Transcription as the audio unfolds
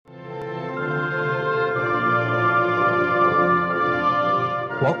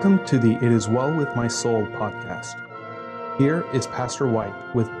Welcome to the It Is Well With My Soul podcast. Here is Pastor White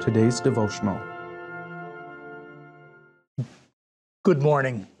with today's devotional. Good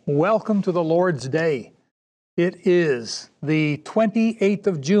morning. Welcome to the Lord's Day. It is the 28th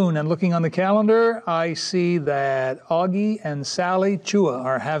of June, and looking on the calendar, I see that Augie and Sally Chua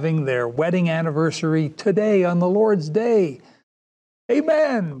are having their wedding anniversary today on the Lord's Day.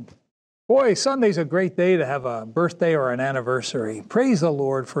 Amen. Boy, Sunday's a great day to have a birthday or an anniversary. Praise the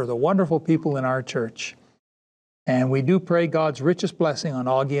Lord for the wonderful people in our church. And we do pray God's richest blessing on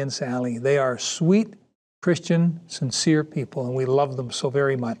Augie and Sally. They are sweet, Christian, sincere people, and we love them so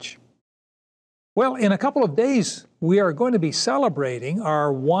very much. Well, in a couple of days, we are going to be celebrating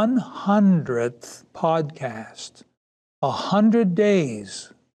our 100th podcast. 100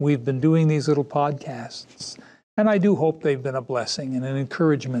 days we've been doing these little podcasts. And I do hope they've been a blessing and an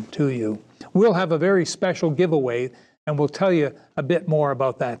encouragement to you. We'll have a very special giveaway, and we'll tell you a bit more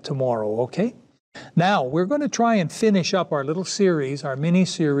about that tomorrow, okay? Now, we're going to try and finish up our little series, our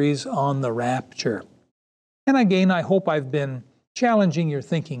mini-series on the rapture. And again, I hope I've been challenging your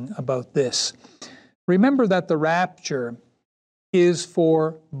thinking about this. Remember that the rapture is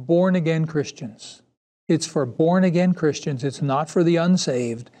for born-again Christians. It's for born-again Christians. It's not for the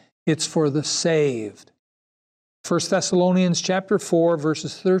unsaved. It's for the saved. 1 Thessalonians chapter 4,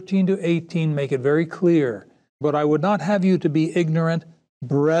 verses 13 to 18 make it very clear. But I would not have you to be ignorant,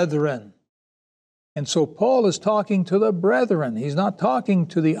 brethren. And so Paul is talking to the brethren. He's not talking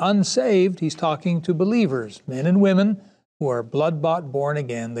to the unsaved. He's talking to believers, men and women who are blood-bought, born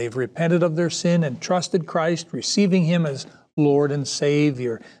again. They've repented of their sin and trusted Christ, receiving Him as Lord and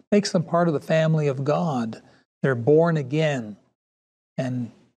Savior. Makes them part of the family of God. They're born again.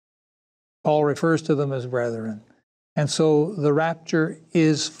 And Paul refers to them as brethren. And so the rapture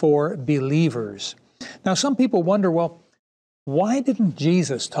is for believers. Now, some people wonder, well, why didn't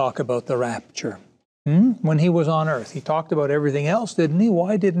Jesus talk about the rapture when He was on earth? He talked about everything else, didn't He?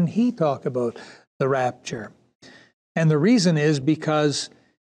 Why didn't He talk about the rapture? And the reason is because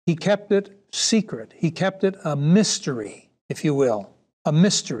He kept it secret. He kept it a mystery, if you will, a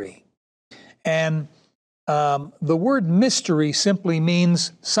mystery. And the word mystery simply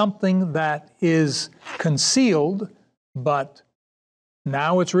means something that is concealed, but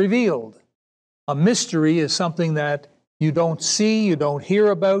now it's revealed. A mystery is something that you don't see, you don't hear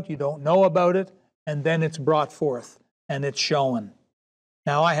about, you don't know about it, and then it's brought forth and it's shown.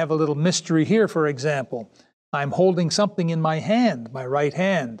 Now I have a little mystery here, for example. I'm holding something in my hand, my right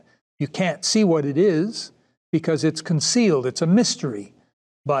hand. You can't see what it is because it's concealed. It's a mystery.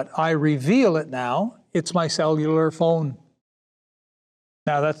 But I reveal it now. It's my cellular phone.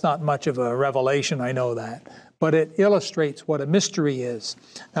 Now, that's not much of a revelation, I know that, but it illustrates what a mystery is.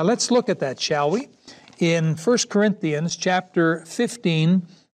 Now, let's look at that, shall we? In 1 Corinthians chapter 15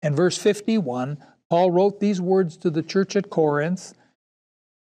 and verse 51, Paul wrote these words to the church at Corinth,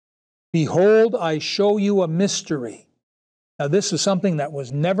 "Behold, I show you a mystery." Now, this is something that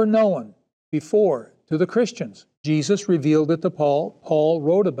was never known before to the Christians. Jesus revealed it to Paul. Paul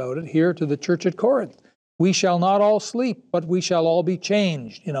wrote about it here to the church at Corinth. "We shall not all sleep, but we shall all be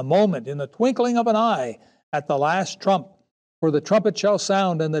changed in a moment, in the twinkling of an eye, at the last trump. For the trumpet shall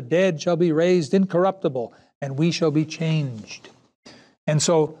sound, and the dead shall be raised incorruptible, and we shall be changed." And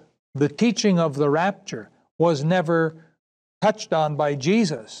so the teaching of the rapture was never touched on by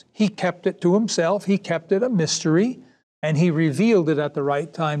Jesus. He kept it to Himself. He kept it a mystery, and He revealed it at the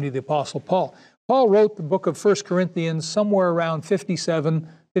right time to the Apostle Paul. Paul wrote the book of 1 Corinthians somewhere around 57,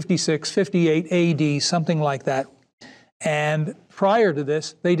 56, 58 AD, something like that. And prior to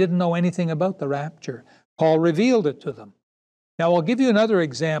this, they didn't know anything about the rapture. Paul revealed it to them. Now, I'll give you another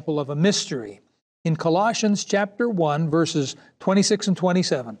example of a mystery. In Colossians chapter 1, verses 26 and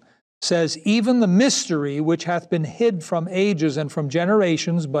 27, says, "Even the mystery which hath been hid from ages and from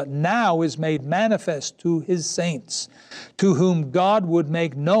generations, but now is made manifest to His saints, to whom God would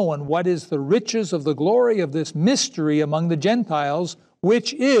make known what is the riches of the glory of this mystery among the Gentiles,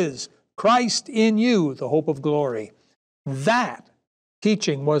 which is Christ in you, the hope of glory." That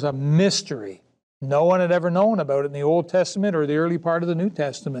teaching was a mystery. No one had ever known about it in the Old Testament or the early part of the New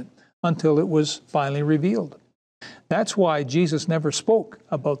Testament until it was finally revealed. That's why Jesus never spoke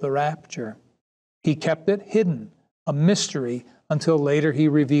about the rapture. He kept it hidden, a mystery, until later He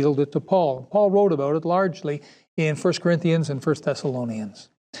revealed it to Paul. Paul wrote about it largely in 1 Corinthians and 1 Thessalonians.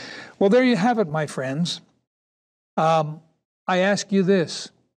 Well, there you have it, my friends. I ask you this.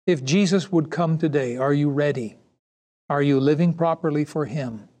 If Jesus would come today, are you ready? Are you living properly for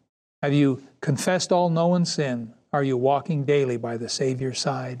Him? Have you confessed all known sin? Are you walking daily by the Savior's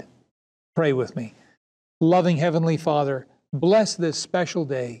side? Pray with me. Loving Heavenly Father, Bless this special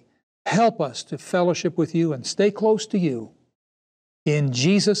day. Help us to fellowship with you and stay close to you. In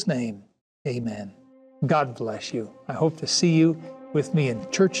Jesus' name, amen. God bless you. I hope to see you with me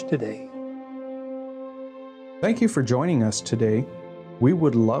in church today. Thank you for joining us today. We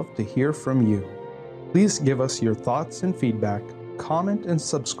would love to hear from you. Please give us your thoughts and feedback, comment and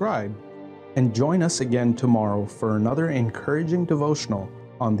subscribe, and join us again tomorrow for another encouraging devotional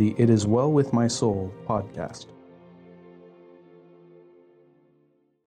on the It Is Well With My Soul podcast.